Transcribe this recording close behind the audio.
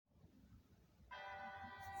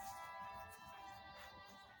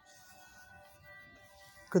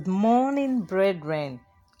Good morning, brethren.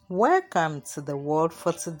 Welcome to the Word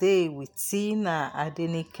for Today with Tina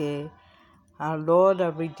Adenike. Our Lord,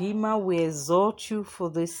 our Redeemer, we exalt you for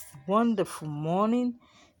this wonderful morning.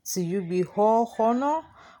 To you be all honor.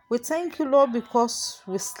 We thank you, Lord, because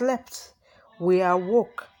we slept, we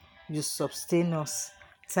awoke, you sustain us.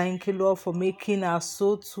 Thank you, Lord, for making our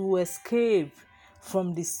soul to escape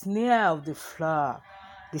from the snare of the flower.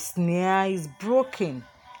 The snare is broken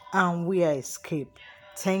and we are escaped.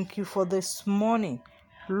 Thank you for this morning.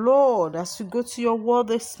 Lord, as we go to your word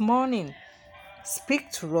this morning,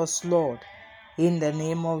 speak to us, Lord, in the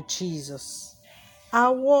name of Jesus.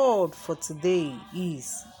 Our word for today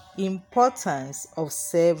is importance of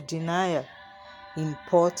self-denial.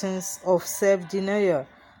 Importance of self-denial.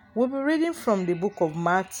 We'll be reading from the book of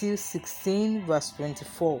Matthew 16, verse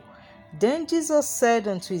 24. Then Jesus said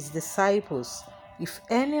unto his disciples, If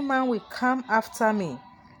any man will come after me,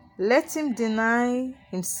 let him deny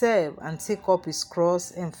himself and take up his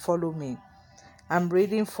cross and follow me. I'm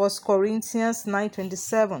reading 1 Corinthians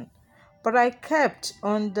 9:27. But I kept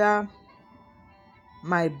under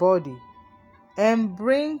my body and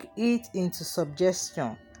bring it into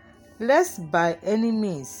subjection, lest by any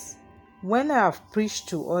means, when I have preached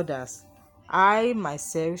to others, I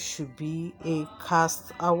myself should be a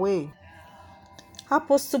castaway.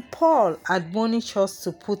 Apostle Paul admonished us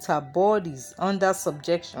to put our bodies under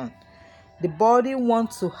subjection. The body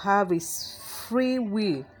wants to have its free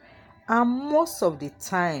will, and most of the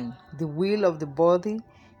time, the will of the body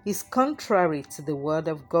is contrary to the word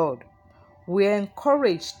of God. We are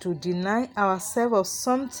encouraged to deny ourselves of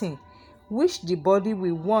something which the body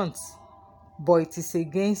will want, but it is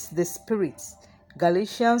against the spirit.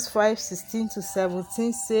 Galatians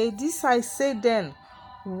 5:16-17 say, This I say then,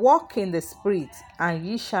 walk in the spirit, and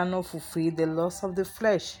ye shall not fulfill the lust of the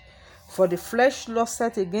flesh. For the flesh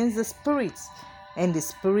lusteth against the spirit, and the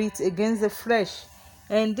spirit against the flesh.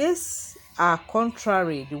 And these are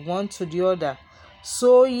contrary the one to the other,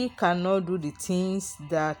 so ye cannot do the things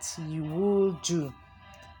that ye would do.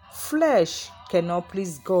 Flesh cannot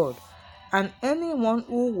please God, and anyone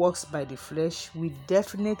who walks by the flesh will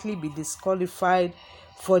definitely be disqualified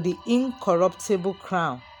for the incorruptible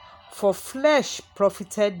crown. For flesh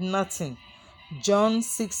profited nothing. John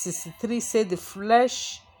 6:63 said the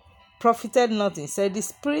flesh profited nothing. Said the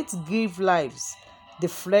spirit give lives, the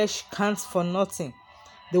flesh counts for nothing.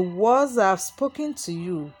 The words I have spoken to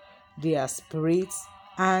you, they are spirit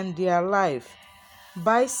and they are life.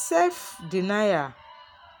 By self-denial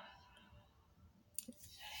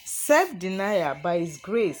by his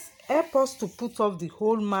grace, help us to put off the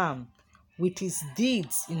whole man with his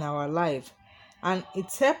deeds in our life, and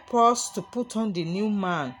it helps us to put on the new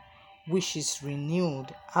man which is renewed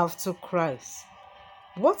after Christ.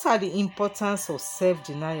 What are the importance of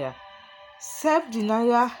self-denial?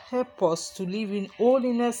 Self-denial helps us to live in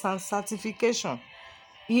holiness and sanctification.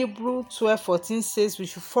 Hebrews 12:14 says we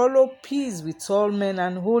should follow peace with all men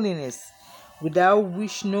and holiness, without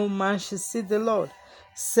which no man should see the Lord.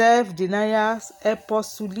 Self-denial helps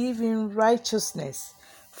us to live in righteousness.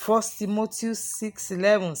 1 Timothy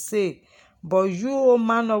 6:11 say, But you, O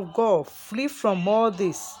man of God, flee from all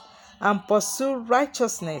this, and pursue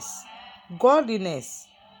righteousness, godliness,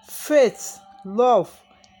 faith, love,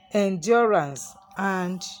 endurance,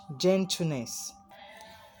 and gentleness.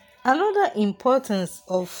 Another importance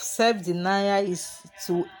of self-denial is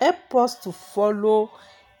to help us to follow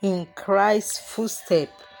in Christ's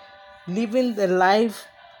footsteps, living the life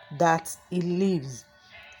that he lives.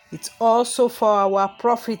 It's also for our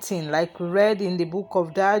profiting, like we read in the book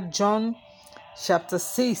of John chapter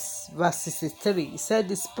 6, verse 63. It said,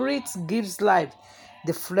 The spirit gives life,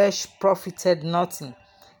 the flesh profited nothing.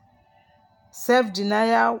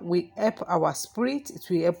 Self-denial will help our spirit. It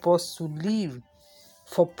will help us to live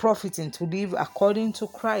for profiting, to live according to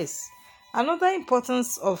Christ. Another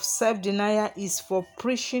importance of self-denial is for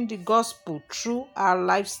preaching the gospel through our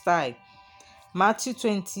lifestyle. Matthew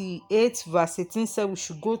 28, verse 18 said we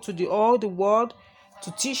should go to all the world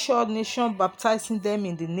to teach all nations, baptizing them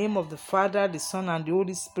in the name of the Father, the Son, and the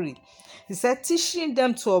Holy Spirit. He said, teaching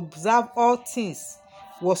them to observe all things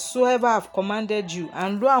whatsoever I have commanded you,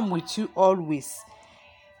 and lo, I am with you always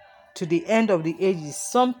to the end of the ages.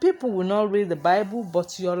 Some people will not read the Bible,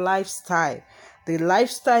 but your lifestyle, the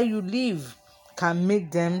lifestyle you live, can make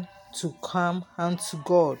them to come unto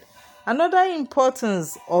God. Another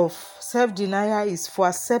importance of self-denial is for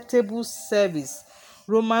acceptable service.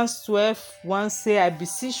 Romans 12:1 say, I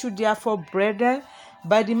beseech you therefore, brethren,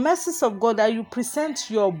 by the mercies of God, that you present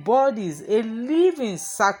your bodies a living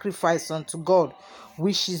sacrifice unto God,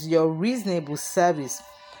 which is your reasonable service.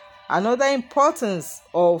 Another importance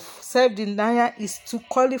of self-denial is to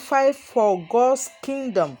qualify for God's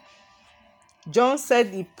kingdom.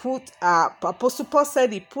 Apostle Paul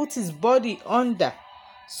said he put his body under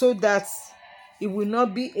so that he will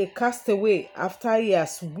not be a castaway after he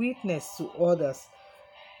has witnessed to others.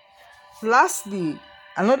 Lastly,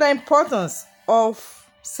 another importance of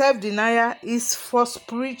self-denial is for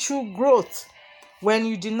spiritual growth. When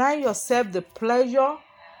you deny yourself the pleasure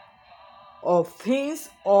of things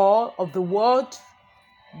or of the world,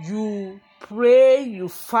 you pray, you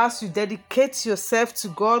fast, you dedicate yourself to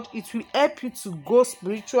God, it will help you to grow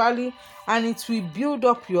spiritually and it will build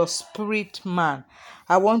up your spirit man.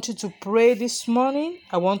 I want you to pray this morning.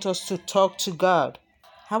 I want us to talk to God.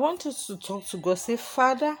 I want us to talk to God. Say,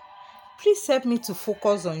 Father, please help me to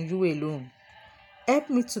focus on you alone. Help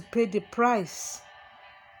me to pay the price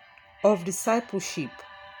of discipleship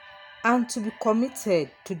and to be committed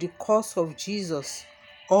to the cause of Jesus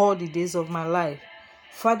all the days of my life.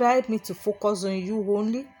 Father, help me to focus on you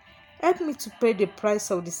only. Help me to pay the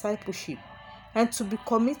price of discipleship and to be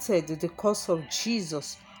committed to the cause of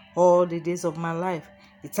Jesus all the days of my life.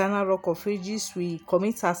 Eternal Rock of Ages, we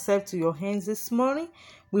commit ourselves to your hands this morning.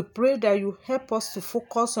 We pray that you help us to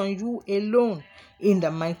focus on you alone in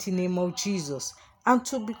the mighty name of Jesus and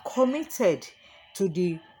to be committed to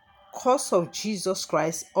the cause of Jesus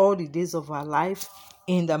Christ all the days of our life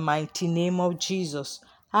in the mighty name of Jesus.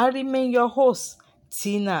 I remain your host,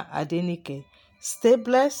 Tina Adenike. Stay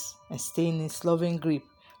blessed and stay in his loving grip.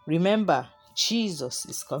 Remember, Jesus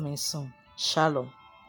is coming soon. Shalom.